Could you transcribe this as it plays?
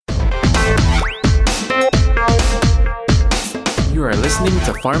You are listening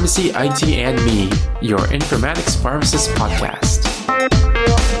to Pharmacy, IT, and Me, your informatics pharmacist podcast.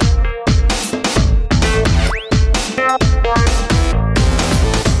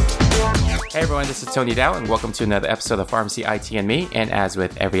 Hey everyone, this is Tony Dow, and welcome to another episode of Pharmacy, IT, and Me. And as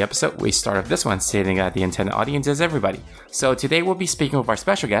with every episode, we start off this one stating that the intended audience is everybody. So today we'll be speaking with our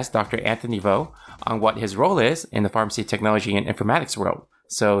special guest, Dr. Anthony Vo, on what his role is in the pharmacy technology and informatics world.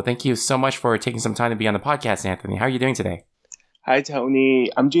 So thank you so much for taking some time to be on the podcast, Anthony. How are you doing today? Hi, Tony.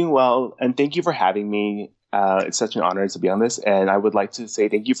 I'm doing well, and thank you for having me. It's such an honor to be on this, and I would like to say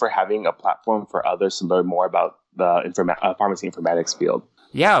thank you for having a platform for others to learn more about the pharmacy informatics field.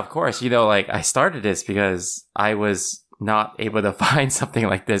 Yeah, of course. I started this because I was not able to find something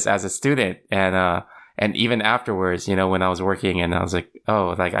like this as a student, and even afterwards, when I was working, and I was like,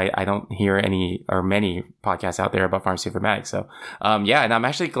 I don't hear any or many podcasts out there about pharmacy informatics. So, and I'm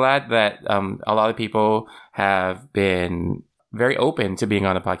actually glad that a lot of people have been very open to being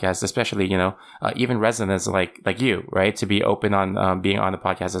on the podcast, especially, even residents like you, right? To be open on being on the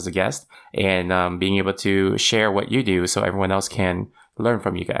podcast as a guest and being able to share what you do so everyone else can learn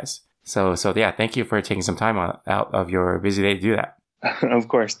from you guys. So yeah, thank you for taking some time out of your busy day to do that. Of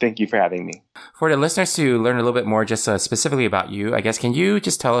course. Thank you for having me. For the listeners to learn a little bit more, just specifically about you, I guess, can you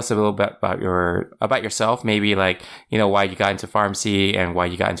just tell us a little bit about yourself? Maybe why you got into pharmacy and why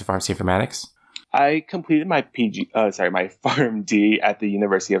you got into pharmacy informatics? I completed my my PharmD at the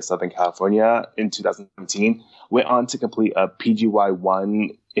University of Southern California in 2017. Went on to complete a PGY1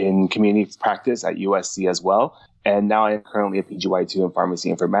 in community practice at USC as well. And now I am currently a PGY2 in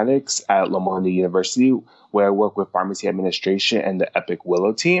pharmacy informatics at Loma Linda University, where I work with pharmacy administration and the Epic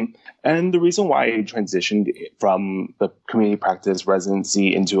Willow team. And the reason why I transitioned from the community practice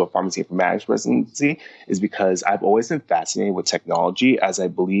residency into a pharmacy informatics residency is because I've always been fascinated with technology, as I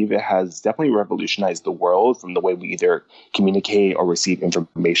believe it has definitely revolutionized the world from the way we either communicate or receive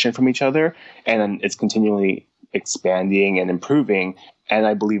information from each other. And it's continually expanding and improving. And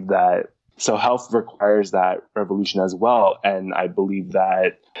I believe that health requires that revolution as well. And I believe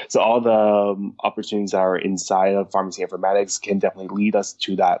that all the opportunities that are inside of pharmacy informatics can definitely lead us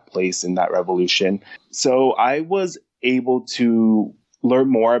to that place in that revolution. So I was able to learn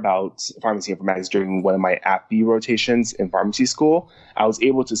more about pharmacy informatics during one of my AppB rotations in pharmacy school. I was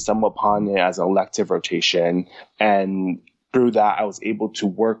able to stumble upon it as an elective rotation, and through that, I was able to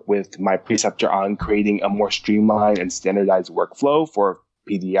work with my preceptor on creating a more streamlined and standardized workflow for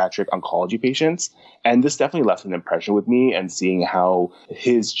pediatric oncology patients. And this definitely left an impression with me, and seeing how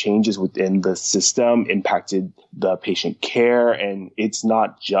his changes within the system impacted the patient care. And it's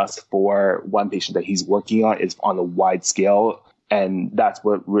not just for one patient that he's working on, it's on a wide scale. And that's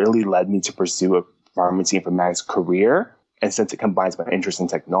what really led me to pursue a pharmacy informatics career. And since it combines my interest in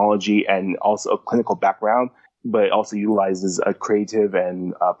technology and also a clinical background, but it also utilizes a creative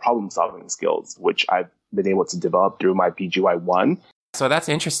and problem-solving skills, which I've been able to develop through my PGY1. So that's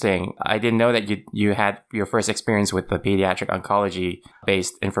interesting. I didn't know that you had your first experience with the pediatric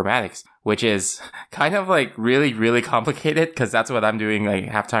oncology-based informatics, which is kind of really, really complicated, because that's what I'm doing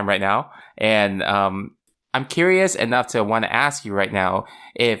half-time right now. And I'm curious enough to want to ask you right now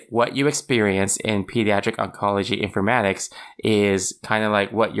if what you experience in pediatric oncology informatics is kind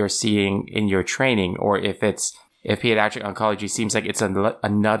of what you're seeing in your training, or if pediatric oncology seems like it's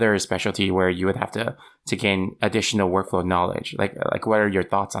another specialty where you would have to gain additional workflow knowledge. What are your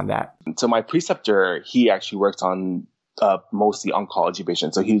thoughts on that? So my preceptor, he actually works on mostly oncology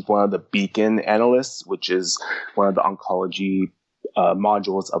patients. So he's one of the Beacon analysts, which is one of the oncology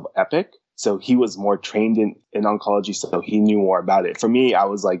modules of Epic. So he was more trained in oncology, so he knew more about it. For me, I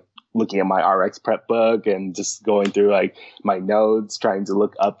was looking at my RX prep book and just going through my notes, trying to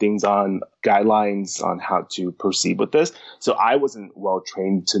look up things on guidelines on how to proceed with this. So I wasn't well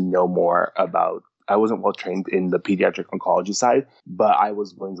trained to know more about. I wasn't well trained in the pediatric oncology side, but I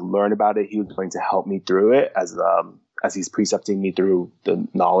was willing to learn about it. He was going to help me through it as he's precepting me through the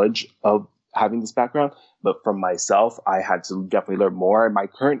knowledge of having this background. But for myself, I had to definitely learn more. My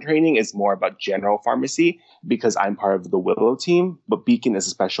current training is more about general pharmacy because I'm part of the Willow team, but Beacon is a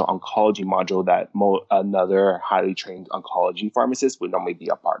special oncology module that another highly trained oncology pharmacist would normally be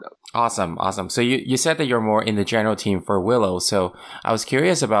a part of. Awesome. So you said that you're more in the general team for Willow. So I was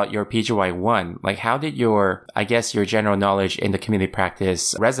curious about your PGY1. How did your general knowledge in the community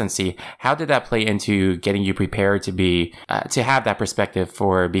practice residency, how did that play into getting you prepared to be, to have that perspective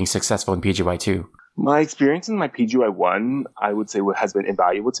for being successful in PGY2? My experience in my PGY1, I would say, has been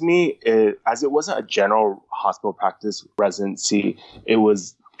invaluable to me. As it wasn't a general hospital practice residency, it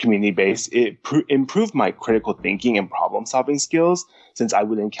was community-based. It improved my critical thinking and problem-solving skills, since I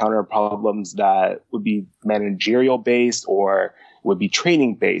would encounter problems that would be managerial-based or would be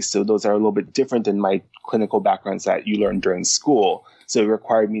training based. So those are a little bit different than my clinical backgrounds that you learned during school. So it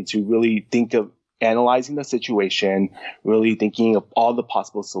required me to really think of analyzing the situation, really thinking of all the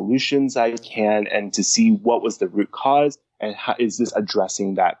possible solutions I can, and to see what was the root cause and how is this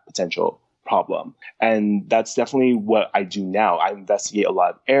addressing that potential problem. And that's definitely what I do now. I investigate a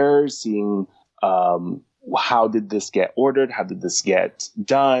lot of errors, seeing how did this get ordered, how did this get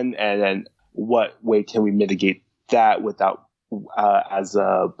done, and then what way can we mitigate that without as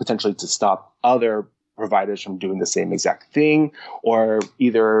potentially to stop other providers from doing the same exact thing, or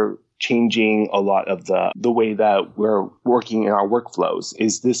either changing a lot of the way that we're working in our workflows.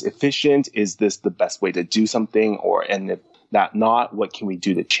 Is this efficient? Is this the best way to do something? And if that not, what can we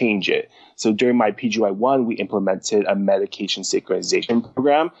do to change it? So during my PGY1, we implemented a medication synchronization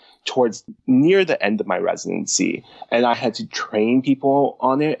program towards near the end of my residency. And I had to train people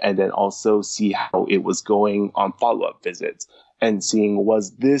on it and then also see how it was going on follow-up visits and seeing,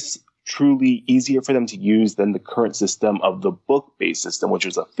 was this truly easier for them to use than the current system of the book-based system, which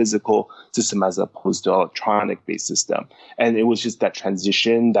was a physical system as opposed to an electronic-based system. And it was just that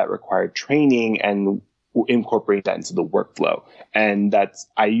transition that required training and incorporate that into the workflow. And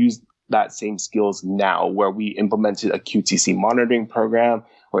I use that same skills now, where we implemented a QTC monitoring program,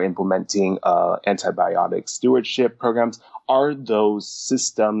 we're implementing antibiotic stewardship programs. Are those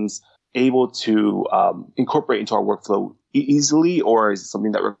systems able to incorporate into our workflow easily, or is it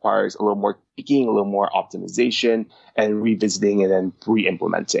something that requires a little more tweaking, a little more optimization, and revisiting and then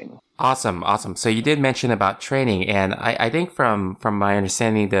re-implementing? Awesome. So you did mention about training, and I think from my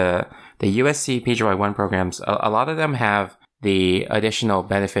understanding, the USC PGY1 programs, a lot of them have the additional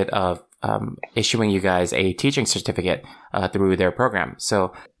benefit of issuing you guys a teaching certificate through their program.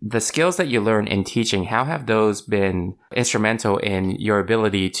 So the skills that you learn in teaching, how have those been instrumental in your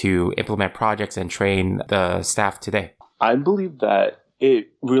ability to implement projects and train the staff today? I believe that it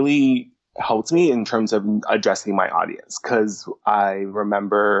really helped me in terms of addressing my audience, because I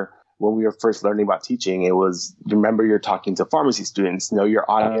remember when we were first learning about teaching, remember you're talking to pharmacy students, know your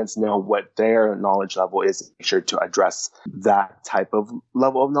audience, know what their knowledge level is, make sure to address that type of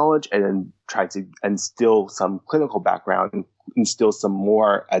level of knowledge, and then try to instill some clinical background, instill some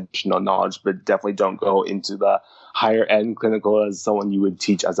more additional knowledge, but definitely don't go into the higher end clinical as someone you would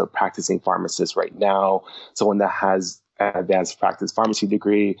teach as a practicing pharmacist right now, someone that has an advanced practice pharmacy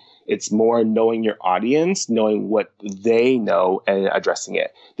degree. It's more knowing your audience, knowing what they know, and addressing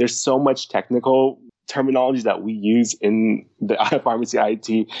it. There's so much technical terminology that we use in the pharmacy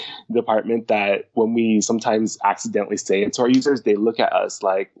IT department that when we sometimes accidentally say it to our users, they look at us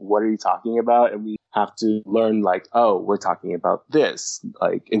like, what are you talking about? And we have to learn like, oh, we're talking about this.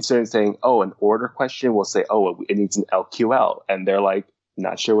 Like, instead of saying, oh, an order question, we'll say, oh, it needs an LQL. And they're like,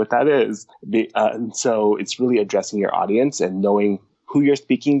 not sure what that is. And so it's really addressing your audience and knowing who you're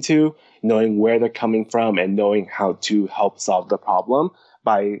speaking to, knowing where they're coming from, and knowing how to help solve the problem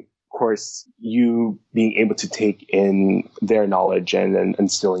by, of course, you being able to take in their knowledge and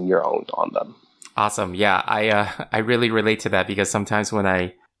instilling your own on them. Awesome. Yeah, I really relate to that, because sometimes when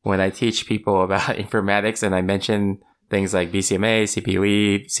I teach people about informatics and I mention things like BCMA,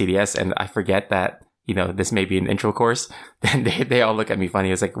 CPUE, CDS, and I forget that, this may be an intro course, then they all look at me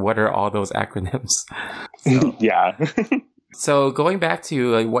funny. It's like, what are all those acronyms? So, yeah. So going back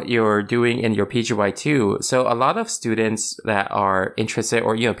to what you're doing in your PGY2, so a lot of students that are interested,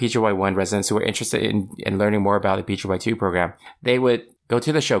 or, PGY1 residents who are interested in learning more about the PGY2 program, they would go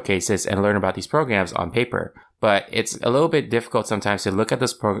to the showcases and learn about these programs on paper. But it's a little bit difficult sometimes to look at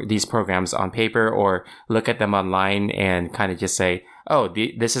these programs on paper or look at them online and kind of just say, oh,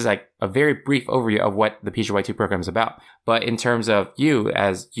 this is like a very brief overview of what the PGY2 program is about. But in terms of you,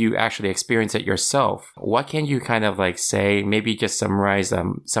 as you actually experience it yourself, what can you kind of like say, maybe just summarize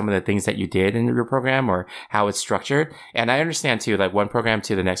some of the things that you did in your program or how it's structured? And I understand too, like one program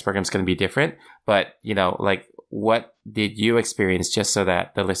to the next program is going to be different, but what did you experience, just so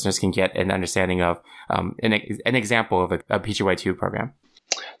that the listeners can get an understanding of an example of a PGY2 program?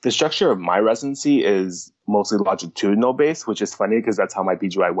 The structure of my residency is mostly longitudinal based, which is funny because that's how my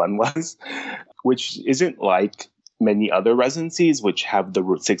PGY1 was, which isn't like many other residencies, which have the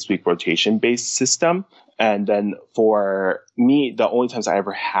 6-week rotation based system. And then for me, the only times I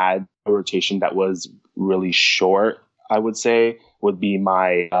ever had a rotation that was really short, I would say, would be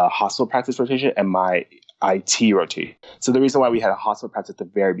my hospital practice rotation and my IT rotation. So the reason why we had a hospital practice at the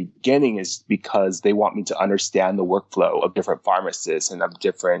very beginning is because they want me to understand the workflow of different pharmacists and of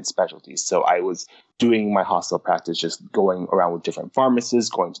different specialties. So I was doing my hospital practice, just going around with different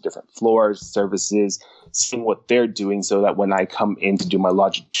pharmacists, going to different floors, services, seeing what they're doing so that when I come in to do my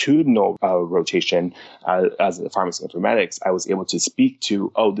longitudinal rotation as a pharmacy informatics, I was able to speak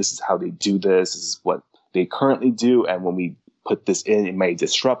to, oh, this is how they do this is what they currently do. And when we put this in, it may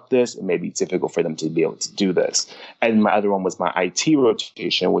disrupt this. It may be difficult for them to be able to do this. And my other one was my IT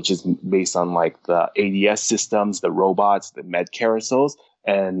rotation, which is based on like the ADS systems, the robots, the med carousels,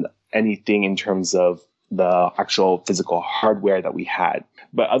 and anything in terms of the actual physical hardware that we had.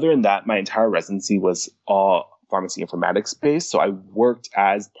 But other than that, my entire residency was all pharmacy informatics based. So I worked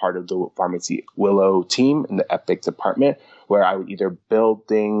as part of the Pharmacy Willow team in the Epic department, where I would either build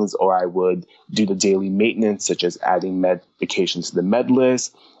things or I would do the daily maintenance, such as adding medications to the med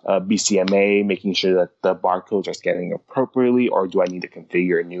list, BCMA, making sure that the barcodes are scanning appropriately, or do I need to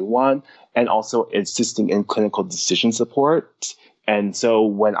configure a new one? And also assisting in clinical decision support. And so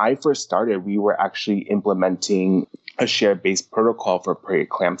when I first started, we were actually implementing a share-based protocol for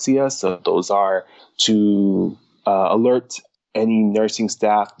preeclampsia. So those are to alert any nursing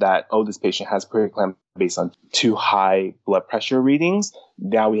staff that, oh, this patient has preeclampsia based on too high blood pressure readings.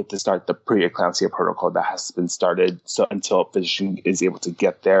 Now we have to start the preeclampsia protocol that has been started. So until a physician is able to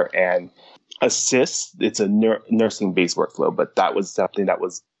get there and assist, it's a nursing-based workflow, but that was something that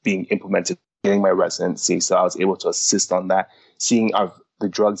was being implemented during my residency. So I was able to assist on that, seeing if the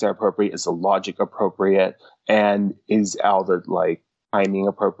drugs are appropriate, is the logic appropriate, and is all the like timing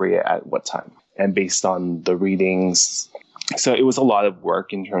appropriate at what time, and based on the readings. So it was a lot of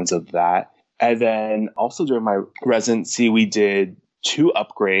work in terms of that. And then also during my residency, we did 2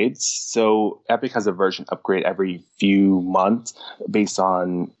 upgrades. So Epic has a version upgrade every few months based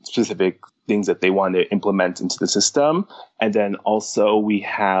on specific things that they want to implement into the system. And then also we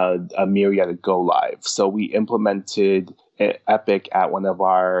had a Myriad go live. So we implemented Epic at one of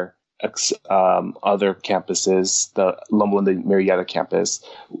our other campuses, the Loma Linda Marietta campus.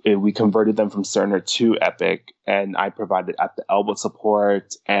 We converted them from Cerner to Epic, and I provided at the elbow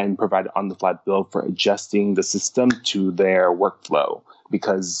support and provided on-the-fly build for adjusting the system to their workflow,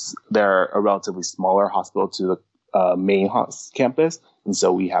 because they're a relatively smaller hospital to the main campus, and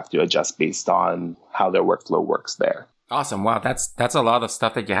so we have to adjust based on how their workflow works there. Awesome. Wow. That's a lot of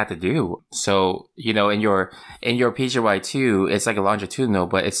stuff that you had to do. So, you know, in your PGY2, it's like a longitudinal,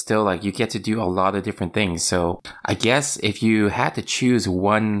 but it's still like you get to do a lot of different things. So I guess if you had to choose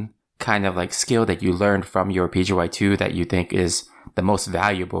one kind of like skill that you learned from your PGY2 that you think is the most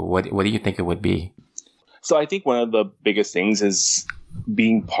valuable, what do you think it would be? So I think one of the biggest things is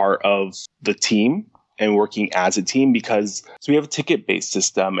being part of the team and working as a team, because so we have a ticket-based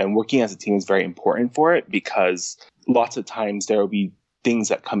system, and working as a team is very important for it, because lots of times there will be things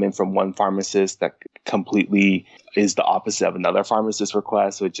that come in from one pharmacist that completely is the opposite of another pharmacist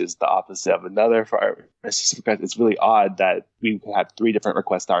request, which is the opposite of another pharmacist request. It's really odd that we could have 3 different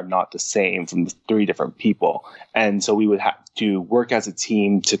requests that are not the same from 3 different people. And so we would have to work as a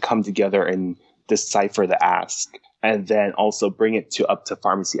team to come together and decipher the ask, and then also bring it up to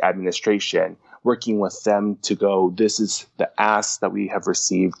pharmacy administration, working with them to go, this is the asks that we have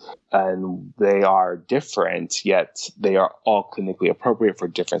received, and they are different, yet they are all clinically appropriate for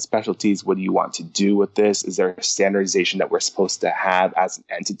different specialties. What do you want to do with this? Is there a standardization that we're supposed to have as an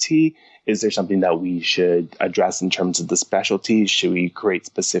entity? Is there something that we should address in terms of the specialties? Should we create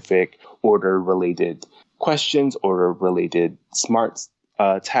specific order-related questions, order-related smart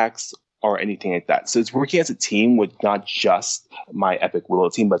texts, or anything like that? So it's working as a team with not just my Epic Willow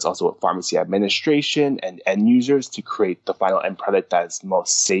team, but it's also with pharmacy administration and end users to create the final end product that is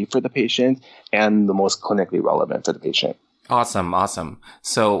most safe for the patient and the most clinically relevant for the patient. Awesome.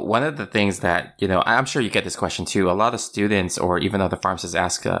 So one of the things that, you know, I'm sure you get this question too. A lot of students or even other pharmacists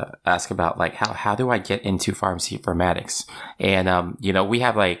ask about like, how do I get into pharmacy informatics? And, you know, we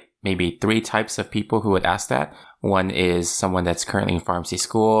have like maybe 3 types of people who would ask that. One is someone that's currently in pharmacy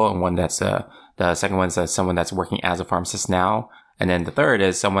school, and one that's the second one is someone that's working as a pharmacist now, and then the third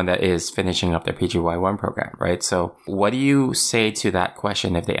is someone that is finishing up their PGY1 program, right? So what do you say to that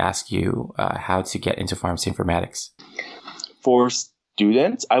question if they ask you how to get into pharmacy informatics? For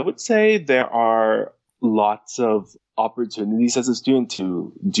students, I would say there are lots of opportunities as a student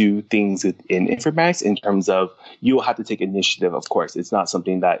to do things in informatics, in terms of you will have to take initiative, of course. It's not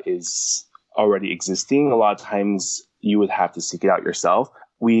something that is already existing. A lot of times you would have to seek it out yourself.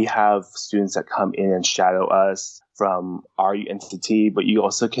 We have students that come in and shadow us from our entity, but you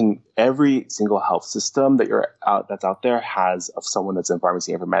also can, every single health system that's out there has of someone that's in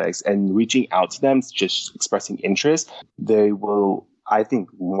pharmacy informatics, and reaching out to them, just expressing interest, they will, I think,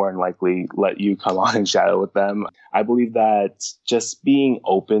 more than likely let you come on and shadow with them. I believe that just being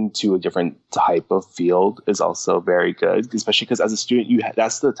open to a different type of field is also very good, especially because as a student,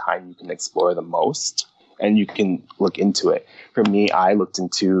 that's the time you can explore the most and you can look into it. For me, I looked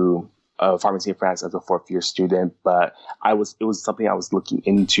into pharmacy informatics as a fourth-year student, but it was something I was looking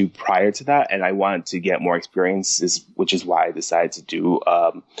into prior to that, and I wanted to get more experiences, which is why I decided to do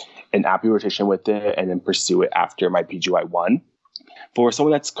an APPE rotation with it and then pursue it after my PGY1. For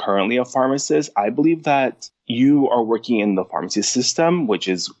someone that's currently a pharmacist, I believe that you are working in the pharmacy system, which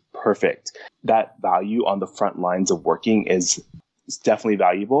is perfect. That value on the front lines of working is definitely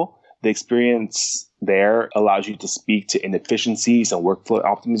valuable. The experience there allows you to speak to inefficiencies and workflow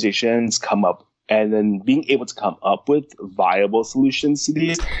optimizations, and then being able to come up with viable solutions to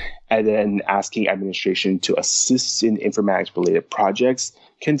these, and then asking administration to assist in informatics related projects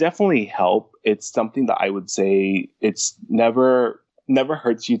can definitely help. It's something that I would say it's never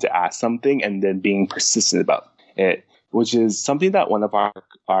hurts you to ask something and then being persistent about it, which is something that one of our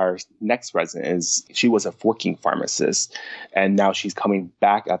next resident is. She was a working pharmacist, and now she's coming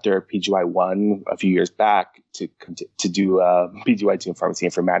back after a PGY1 a few years back to do PGY2 in pharmacy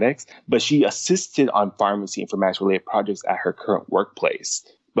informatics. But she assisted on pharmacy informatics related projects at her current workplace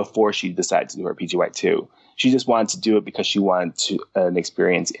before she decided to do her PGY2. She just wanted to do it because she wanted an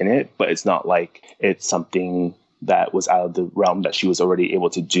experience in it, but it's not like it's something that was out of the realm that she was already able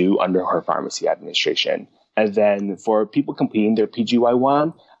to do under her pharmacy administration. And then for people completing their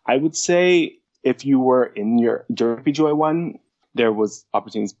PGY1, I would say if you were during PGY1, there was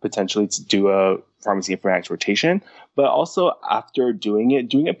opportunities potentially to do a pharmacy informatics rotation. But also after doing a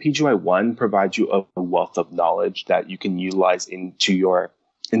PGY1 provides you a wealth of knowledge that you can utilize into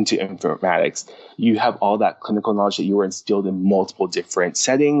informatics. You have all that clinical knowledge that you were instilled in multiple different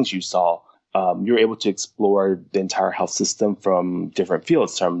settings. You're able to explore the entire health system from different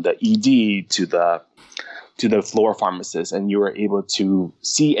fields, from the ED to the floor pharmacist, and you were able to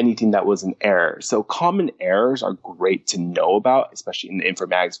see anything that was an error. So common errors are great to know about, especially in the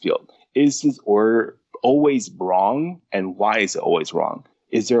informatics field. Is this order always wrong, and why is it always wrong?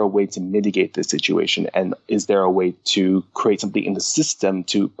 Is there a way to mitigate this situation, and is there a way to create something in the system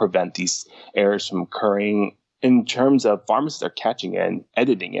to prevent these errors from occurring? In terms of pharmacists are catching it and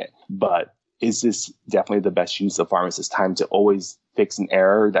editing it, but is this definitely the best use of pharmacist's time to always fix an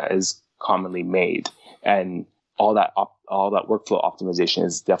error that is commonly made? And all that workflow optimization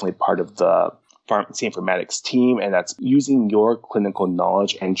is definitely part of the pharmacy informatics team, and that's using your clinical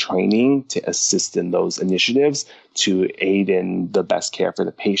knowledge and training to assist in those initiatives to aid in the best care for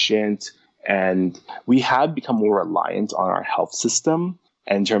the patient. And we have become more reliant on our health system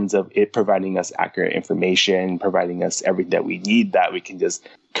in terms of it providing us accurate information, providing us everything that we need, that we can just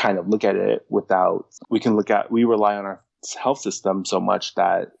kind of look at it we rely on our health system so much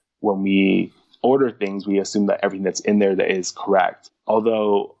that when we order things, we assume that everything that's in there that is correct.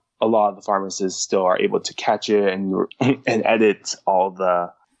 Although a lot of the pharmacists still are able to catch it and edit all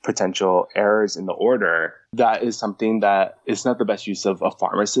the potential errors in the order, that is something that is not the best use of a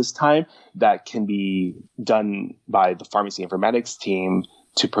pharmacist's time. That can be done by the pharmacy informatics team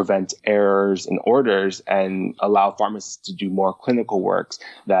to prevent errors in orders and allow pharmacists to do more clinical works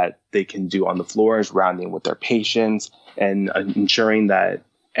that they can do on the floors, rounding with their patients and ensuring that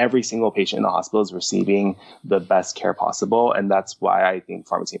every single patient in the hospital is receiving the best care possible. And that's why I think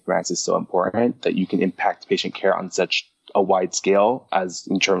pharmacy informatics is so important, that you can impact patient care on such a wide scale as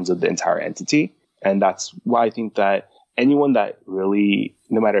in terms of the entire entity. And that's why I think that anyone that really,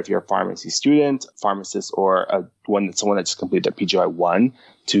 no matter if you're a pharmacy student, pharmacist, or someone that just completed their PGY1,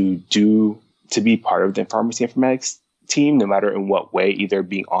 to be part of the pharmacy informatics team, no matter in what way, either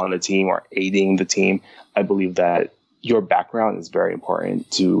being on the team or aiding the team, I believe that your background is very important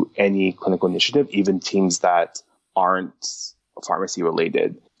to any clinical initiative, even teams that aren't pharmacy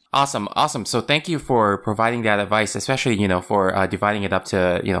related. Awesome. So thank you for providing that advice, especially, for dividing it up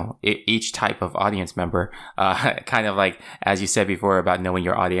to, each type of audience member, kind of like, as you said before, about knowing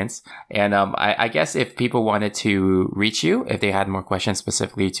your audience. And I guess if people wanted to reach you, if they had more questions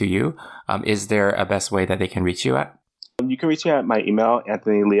specifically to you, is there a best way that they can reach you at? You can reach me at my email,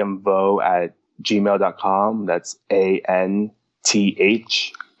 anthonyliamvo@gmail.com. That's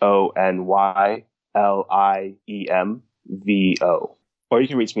ANTHONYLIEMVO. Or you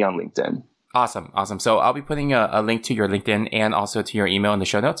can reach me on LinkedIn. Awesome. So I'll be putting a link to your LinkedIn and also to your email in the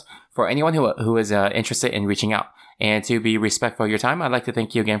show notes for anyone who is interested in reaching out. And to be respectful of your time, I'd like to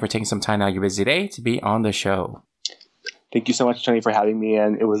thank you again for taking some time out of your busy day to be on the show. Thank you so much, Tony, for having me.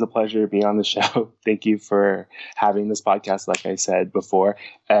 And it was a pleasure being on the show. Thank you for having this podcast, like I said before.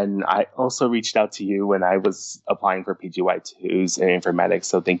 And I also reached out to you when I was applying for PGY2s in informatics.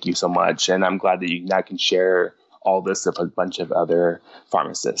 So thank you so much. And I'm glad that you now can share all this with a bunch of other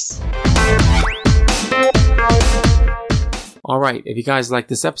pharmacists. All right, if you guys like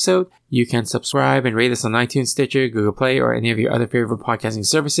this episode, you can subscribe and rate us on iTunes, Stitcher, Google Play, or any of your other favorite podcasting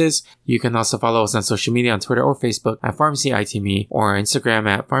services. You can also follow us on social media on Twitter or Facebook at PharmacyITme, or Instagram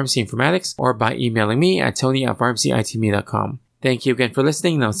at Pharmacy Informatics, or by emailing me at tony@pharmacyitme.com. Thank you again for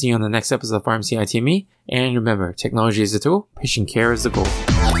listening, and I'll see you on the next episode of Pharmacy ITme. And remember, technology is the tool, patient care is the goal.